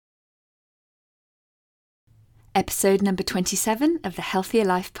episode number 27 of the Healthier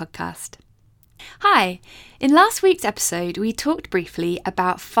Life podcast. Hi! In last week's episode, we talked briefly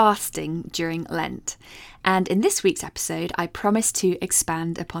about fasting during Lent, and in this week's episode, I promised to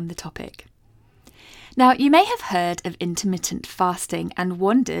expand upon the topic. Now, you may have heard of intermittent fasting and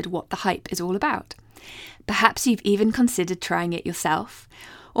wondered what the hype is all about. Perhaps you've even considered trying it yourself,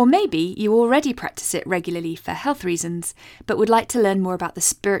 or maybe you already practice it regularly for health reasons, but would like to learn more about the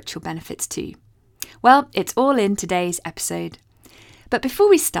spiritual benefits too. Well, it's all in today's episode. But before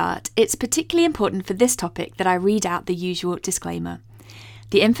we start, it's particularly important for this topic that I read out the usual disclaimer.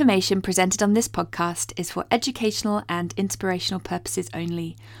 The information presented on this podcast is for educational and inspirational purposes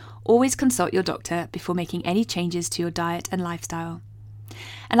only. Always consult your doctor before making any changes to your diet and lifestyle.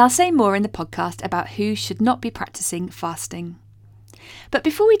 And I'll say more in the podcast about who should not be practicing fasting. But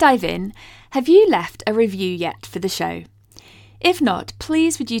before we dive in, have you left a review yet for the show? If not,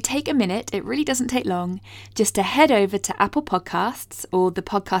 please would you take a minute, it really doesn't take long, just to head over to Apple Podcasts or the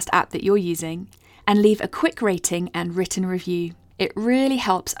podcast app that you're using and leave a quick rating and written review. It really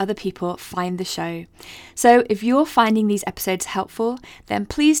helps other people find the show. So if you're finding these episodes helpful, then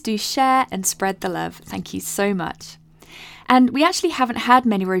please do share and spread the love. Thank you so much. And we actually haven't had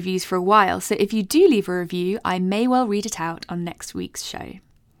many reviews for a while, so if you do leave a review, I may well read it out on next week's show.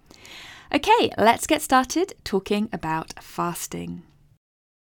 Okay, let's get started talking about fasting.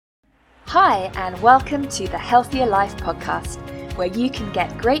 Hi, and welcome to the Healthier Life podcast, where you can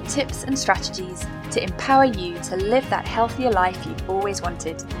get great tips and strategies to empower you to live that healthier life you've always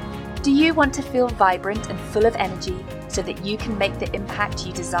wanted. Do you want to feel vibrant and full of energy so that you can make the impact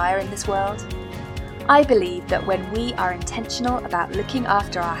you desire in this world? I believe that when we are intentional about looking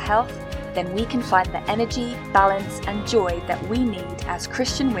after our health, then we can find the energy, balance, and joy that we need as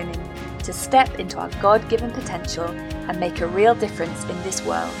Christian women to step into our God-given potential and make a real difference in this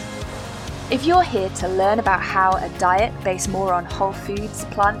world. If you're here to learn about how a diet based more on whole foods,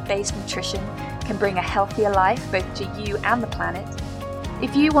 plant-based nutrition can bring a healthier life both to you and the planet,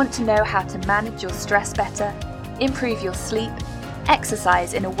 if you want to know how to manage your stress better, improve your sleep,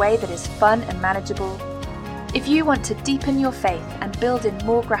 exercise in a way that is fun and manageable, if you want to deepen your faith and build in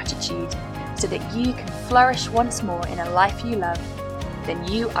more gratitude so that you can flourish once more in a life you love, then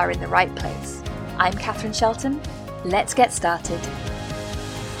you are in the right place. I'm Catherine Shelton. Let's get started.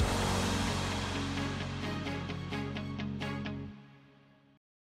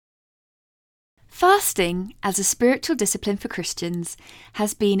 Fasting, as a spiritual discipline for Christians,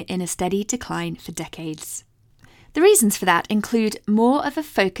 has been in a steady decline for decades. The reasons for that include more of a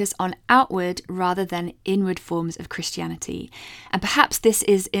focus on outward rather than inward forms of Christianity, and perhaps this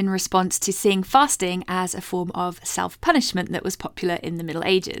is in response to seeing fasting as a form of self-punishment that was popular in the Middle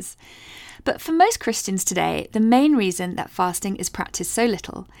Ages. But for most Christians today, the main reason that fasting is practiced so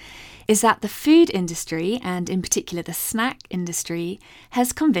little is that the food industry, and in particular the snack industry,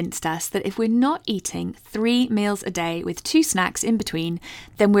 has convinced us that if we're not eating 3 meals a day with 2 snacks in between,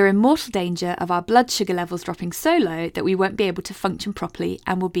 then we're in mortal danger of our blood sugar levels dropping so low that we won't be able to function properly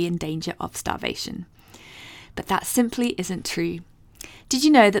and will be in danger of starvation. But that simply isn't true. Did you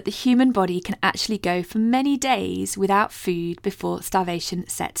know that the human body can actually go for many days without food before starvation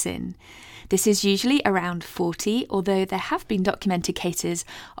sets in? This is usually around 40, although there have been documented cases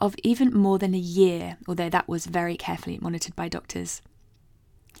of even more than a year, although that was very carefully monitored by doctors.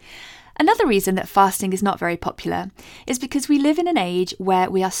 Another reason that fasting is not very popular is because we live in an age where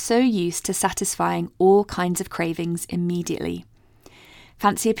we are so used to satisfying all kinds of cravings immediately.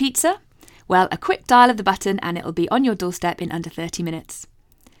 Fancy a pizza? Well, a quick dial of the button and it'll be on your doorstep in under 30 minutes.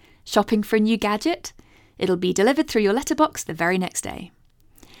 Shopping for a new gadget? It'll be delivered through your letterbox the very next day.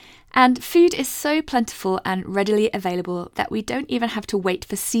 And food is so plentiful and readily available that we don't even have to wait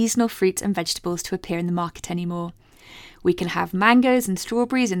for seasonal fruits and vegetables to appear in the market anymore. We can have mangoes and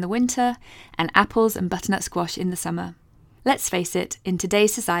strawberries in the winter and apples and butternut squash in the summer. Let's face it, in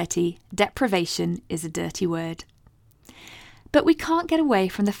today's society, deprivation is a dirty word. But we can't get away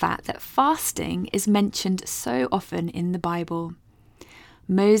from the fact that fasting is mentioned so often in the Bible.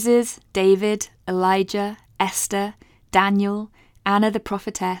 Moses, David, Elijah, Esther, Daniel, Anna the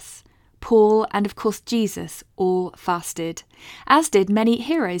prophetess, Paul, and of course Jesus all fasted, as did many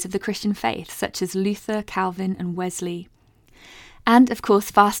heroes of the Christian faith such as Luther, Calvin, and Wesley. And of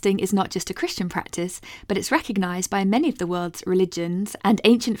course fasting is not just a Christian practice, but it's recognised by many of the world's religions and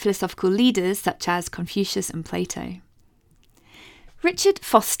ancient philosophical leaders such as Confucius and Plato. Richard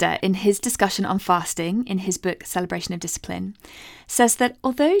Foster, in his discussion on fasting in his book Celebration of Discipline, says that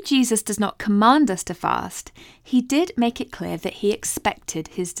although Jesus does not command us to fast, he did make it clear that he expected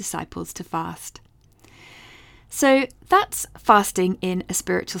his disciples to fast. So that's fasting in a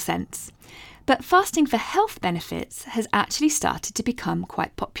spiritual sense. But fasting for health benefits has actually started to become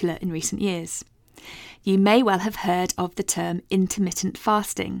quite popular in recent years. You may well have heard of the term intermittent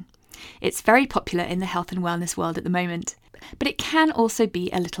fasting. It's very popular in the health and wellness world at the moment, but it can also be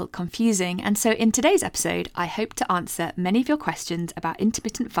a little confusing. And so in today's episode, I hope to answer many of your questions about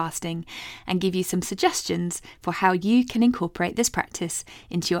intermittent fasting and give you some suggestions for how you can incorporate this practice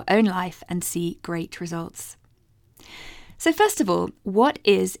into your own life and see great results. So first of all, what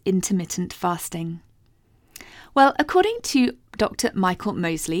is intermittent fasting? Well, according to Dr. Michael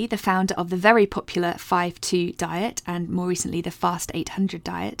Mosley, the founder of the very popular 5-2 diet and more recently the Fast 800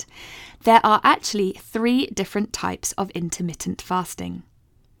 diet, there are actually 3 different types of intermittent fasting.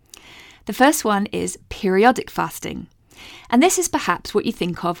 The first one is periodic fasting, and this is perhaps what you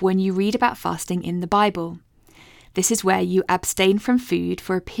think of when you read about fasting in the Bible. This is where you abstain from food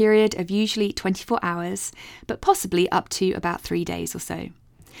for a period of usually 24 hours, but possibly up to about 3 days or so.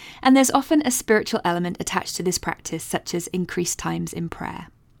 And there's often a spiritual element attached to this practice, such as increased times in prayer.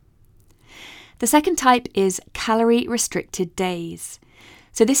 The second type is calorie-restricted days.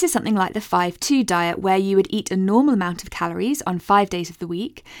 So this is something like the 5-2 diet, where you would eat a normal amount of calories on 5 days of the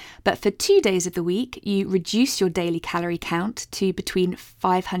week, but for 2 days of the week, you reduce your daily calorie count to between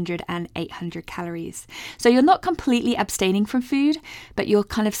 500 and 800 calories. So you're not completely abstaining from food, but you're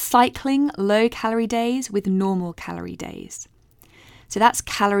kind of cycling low-calorie days with normal calorie days. So that's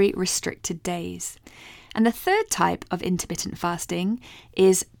calorie-restricted days. And the third type of intermittent fasting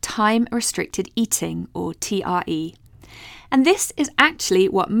is time-restricted eating, or TRE. And this is actually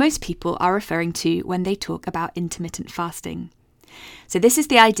what most people are referring to when they talk about intermittent fasting. So this is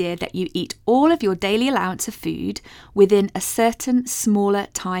the idea that you eat all of your daily allowance of food within a certain smaller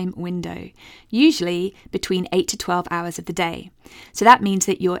time window, usually between 8 to 12 hours of the day. So that means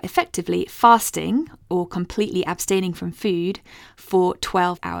that you're effectively fasting or completely abstaining from food for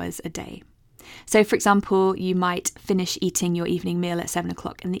 12 hours a day. So, for example, you might finish eating your evening meal at 7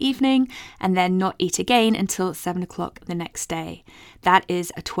 o'clock in the evening and then not eat again until 7 o'clock the next day. That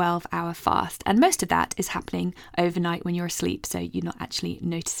is a 12-hour fast, and most of that is happening overnight when you're asleep, so you're not actually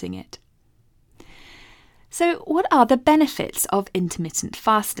noticing it. So, what are the benefits of intermittent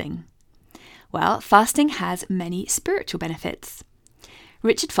fasting? Well, fasting has many spiritual benefits.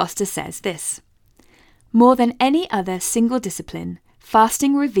 Richard Foster says this: "More than any other single discipline,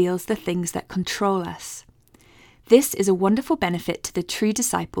 fasting reveals the things that control us. This is a wonderful benefit to the true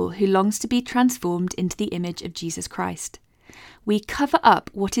disciple who longs to be transformed into the image of Jesus Christ. We cover up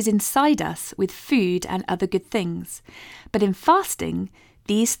what is inside us with food and other good things, but in fasting,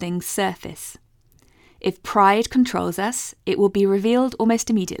 these things surface. If pride controls us, it will be revealed almost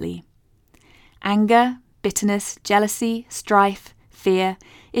immediately. Anger, bitterness, jealousy, strife, fear,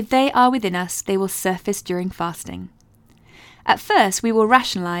 if they are within us, they will surface during fasting. At first, we will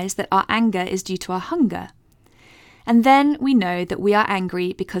rationalize that our anger is due to our hunger. And then we know that we are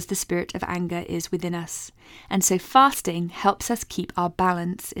angry because the spirit of anger is within us. And so fasting helps us keep our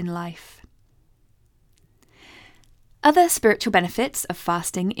balance in life." Other spiritual benefits of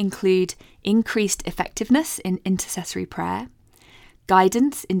fasting include increased effectiveness in intercessory prayer,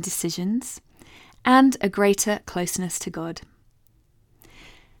 guidance in decisions, and a greater closeness to God.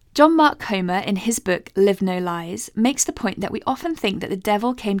 John Mark Comer, in his book Live No Lies, makes the point that we often think that the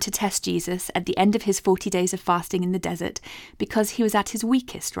devil came to test Jesus at the end of his 40 days of fasting in the desert because he was at his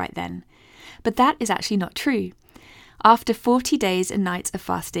weakest right then. But that is actually not true. After 40 days and nights of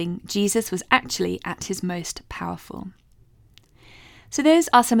fasting, Jesus was actually at his most powerful. So those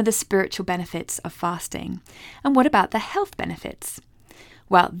are some of the spiritual benefits of fasting. And what about the health benefits?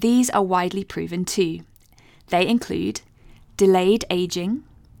 Well, these are widely proven too. They include delayed aging,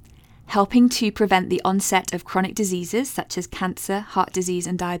 helping to prevent the onset of chronic diseases such as cancer, heart disease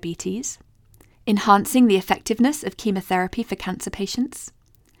and diabetes, enhancing the effectiveness of chemotherapy for cancer patients,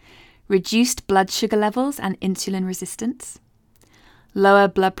 reduced blood sugar levels and insulin resistance, lower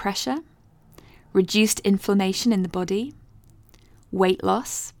blood pressure, reduced inflammation in the body, weight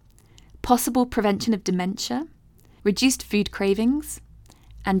loss, possible prevention of dementia, reduced food cravings,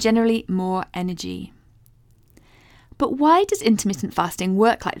 and generally more energy. But why does intermittent fasting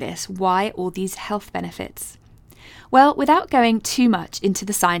work like this? Why all these health benefits? Well, without going too much into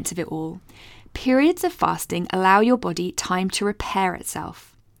the science of it all, periods of fasting allow your body time to repair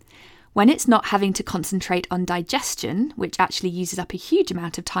itself. When it's not having to concentrate on digestion, which actually uses up a huge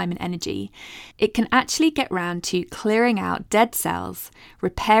amount of time and energy, it can actually get round to clearing out dead cells,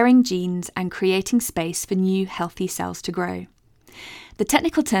 repairing genes, and creating space for new healthy cells to grow. The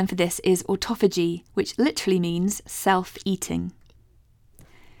technical term for this is autophagy, which literally means self-eating.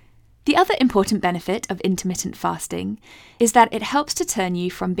 The other important benefit of intermittent fasting is that it helps to turn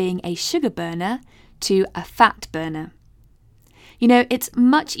you from being a sugar burner to a fat burner. You know, it's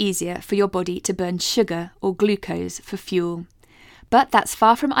much easier for your body to burn sugar or glucose for fuel, but that's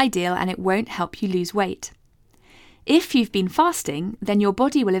far from ideal and it won't help you lose weight. If you've been fasting, then your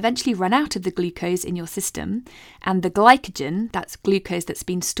body will eventually run out of the glucose in your system, and the glycogen, that's glucose that's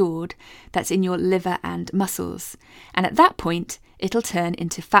been stored, that's in your liver and muscles. And at that point, it'll turn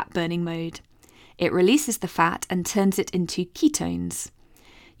into fat burning mode. It releases the fat and turns it into ketones.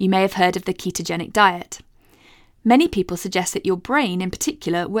 You may have heard of the ketogenic diet. Many people suggest that your brain in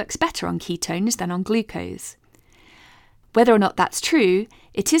particular works better on ketones than on glucose. Whether or not that's true,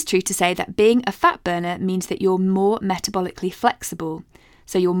 it is true to say that being a fat burner means that you're more metabolically flexible,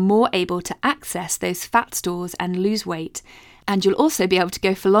 so you're more able to access those fat stores and lose weight, and you'll also be able to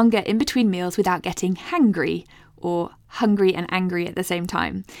go for longer in between meals without getting hangry, or hungry and angry at the same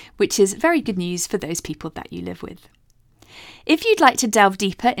time, which is very good news for those people that you live with. If you'd like to delve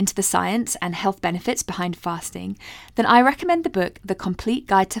deeper into the science and health benefits behind fasting, then I recommend the book The Complete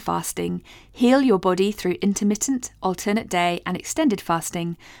Guide to Fasting, Heal Your Body Through Intermittent, Alternate Day and Extended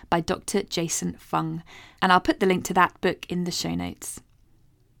Fasting by Dr. Jason Fung, and I'll put the link to that book in the show notes.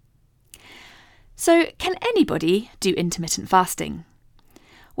 So, can anybody do intermittent fasting?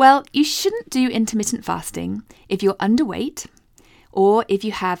 Well, you shouldn't do intermittent fasting if you're underweight or if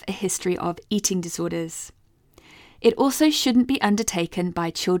you have a history of eating disorders. It also shouldn't be undertaken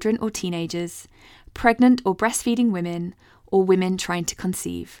by children or teenagers, pregnant or breastfeeding women, or women trying to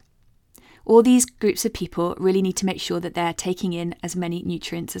conceive. All these groups of people really need to make sure that they're taking in as many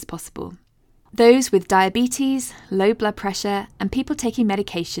nutrients as possible. Those with diabetes, low blood pressure, and people taking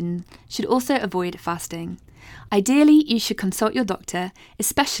medication should also avoid fasting. Ideally, you should consult your doctor,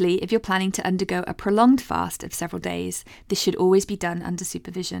 especially if you're planning to undergo a prolonged fast of several days. This should always be done under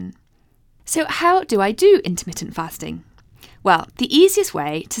supervision. So how do I do intermittent fasting? Well, the easiest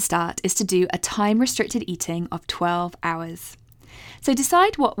way to start is to do a time-restricted eating of 12 hours. So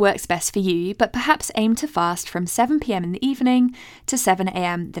decide what works best for you, but perhaps aim to fast from 7 p.m. in the evening to 7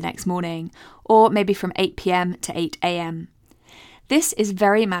 a.m. the next morning, or maybe from 8 p.m. to 8 a.m. This is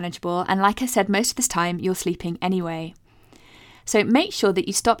very manageable, and like I said, most of this time you're sleeping anyway. So make sure that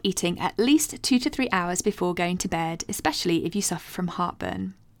you stop eating at least 2 to 3 hours before going to bed, especially if you suffer from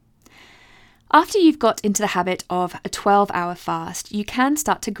heartburn. After you've got into the habit of a 12-hour fast, you can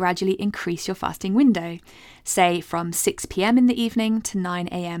start to gradually increase your fasting window, say from 6 p.m. in the evening to 9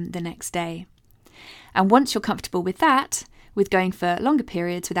 a.m. the next day. And once you're comfortable with that, with going for longer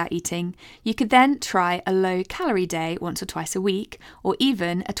periods without eating, you could then try a low-calorie day once or twice a week, or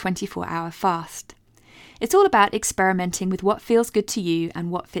even a 24-hour fast. It's all about experimenting with what feels good to you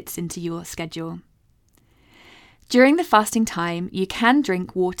and what fits into your schedule. During the fasting time, you can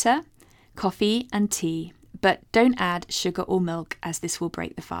drink water, coffee and tea, but don't add sugar or milk as this will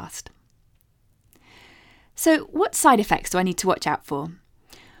break the fast. So what side effects do I need to watch out for?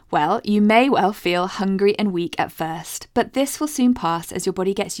 Well, you may well feel hungry and weak at first, but this will soon pass as your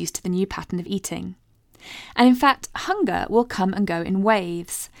body gets used to the new pattern of eating. And in fact, hunger will come and go in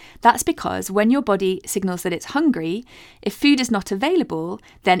waves. That's because when your body signals that it's hungry, if food is not available,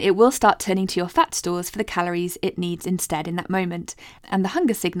 then it will start turning to your fat stores for the calories it needs instead in that moment, and the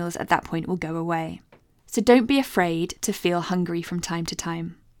hunger signals at that point will go away. So don't be afraid to feel hungry from time to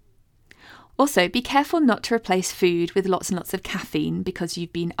time. Also, be careful not to replace food with lots and lots of caffeine because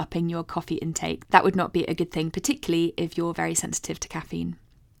you've been upping your coffee intake. That would not be a good thing, particularly if you're very sensitive to caffeine.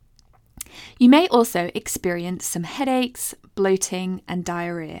 You may also experience some headaches, bloating and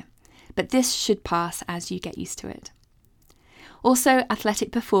diarrhea, but this should pass as you get used to it. Also,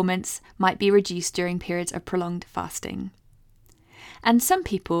 athletic performance might be reduced during periods of prolonged fasting. And some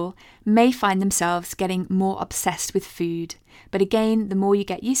people may find themselves getting more obsessed with food, but again, the more you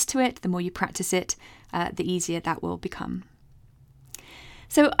get used to it, the more you practice it, the easier that will become.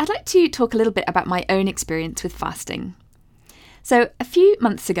 So I'd like to talk a little bit about my own experience with fasting. So a few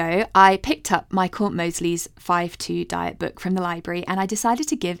months ago, I picked up Michael Mosley's 5-2 diet book from the library and I decided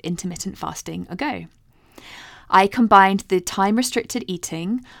to give intermittent fasting a go. I combined the time-restricted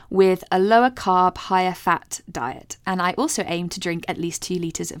eating with a lower carb, higher fat diet, and I also aimed to drink at least 2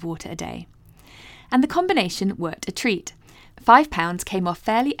 litres of water a day. And the combination worked a treat. 5 pounds came off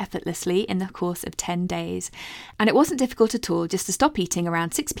fairly effortlessly in the course of 10 days, and it wasn't difficult at all just to stop eating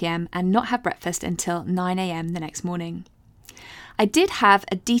around 6 p.m. and not have breakfast until 9 a.m. the next morning. I did have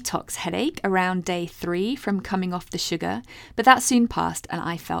a detox headache around day 3 from coming off the sugar, but that soon passed and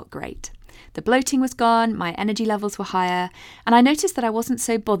I felt great. The bloating was gone, my energy levels were higher, and I noticed that I wasn't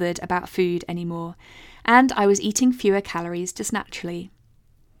so bothered about food anymore, and I was eating fewer calories just naturally.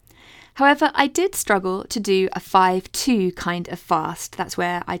 However, I did struggle to do a 5-2 kind of fast. That's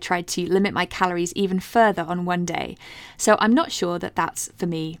where I tried to limit my calories even further on one day. So I'm not sure that that's for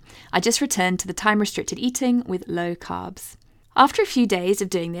me. I just returned to the time-restricted eating with low carbs. After a few days of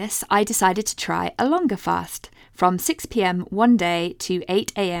doing this, I decided to try a longer fast, from 6 p.m. one day to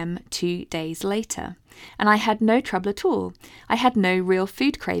 8 a.m. 2 days later. And I had no trouble at all. I had no real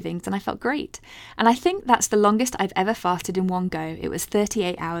food cravings and I felt great. And I think that's the longest I've ever fasted in one go. It was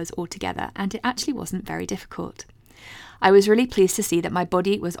 38 hours altogether, and it actually wasn't very difficult. I was really pleased to see that my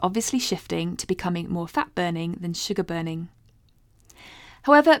body was obviously shifting to becoming more fat burning than sugar burning.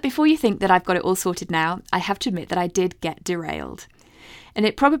 However, before you think that I've got it all sorted now, I have to admit that I did get derailed. And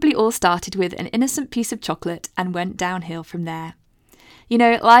it probably all started with an innocent piece of chocolate and went downhill from there. You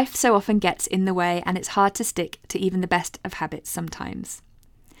know, life so often gets in the way and it's hard to stick to even the best of habits sometimes.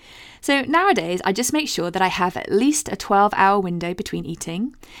 So nowadays, I just make sure that I have at least a 12-hour window between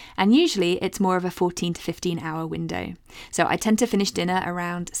eating, and usually it's more of a 14 to 15-hour window. So I tend to finish dinner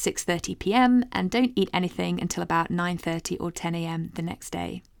around 6:30 p.m. and don't eat anything until about 9:30 or 10 a.m. the next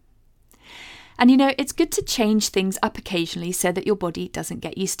day. And you know, it's good to change things up occasionally so that your body doesn't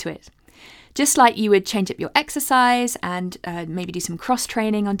get used to it. Just like you would change up your exercise and maybe do some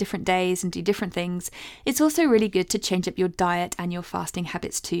cross-training on different days and do different things, it's also really good to change up your diet and your fasting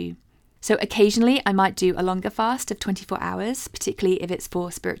habits too. So occasionally I might do a longer fast of 24 hours, particularly if it's for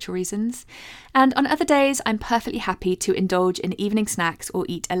spiritual reasons. And on other days, I'm perfectly happy to indulge in evening snacks or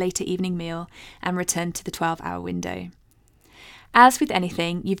eat a later evening meal and return to the 12-hour window. As with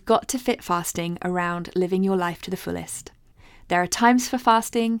anything, you've got to fit fasting around living your life to the fullest. There are times for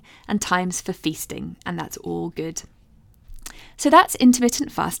fasting and times for feasting, and that's all good. So that's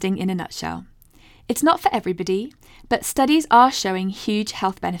intermittent fasting in a nutshell. It's not for everybody, but studies are showing huge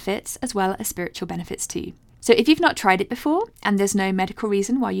health benefits as well as spiritual benefits too. So if you've not tried it before and there's no medical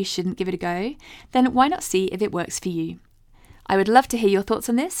reason why you shouldn't give it a go, then why not see if it works for you? I would love to hear your thoughts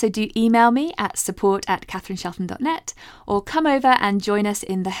on this, so do email me at support@catherineshelton.net or come over and join us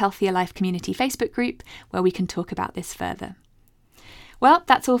in the Healthier Life Community Facebook group where we can talk about this further. Well,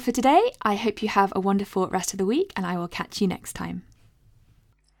 that's all for today. I hope you have a wonderful rest of the week and I will catch you next time.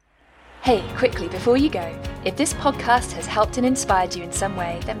 Hey, quickly before you go, if this podcast has helped and inspired you in some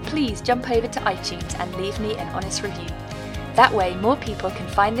way, then please jump over to iTunes and leave me an honest review. That way more people can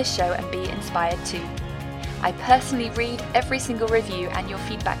find this show and be inspired too. I personally read every single review and your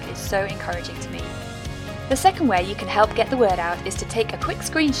feedback is so encouraging to me. The second way you can help get the word out is to take a quick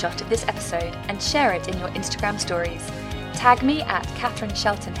screenshot of this episode and share it in your Instagram stories. Tag me at Catherine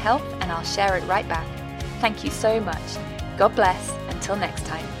Shelton Health and I'll share it right back. Thank you so much. God bless. Until next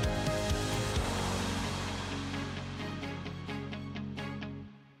time.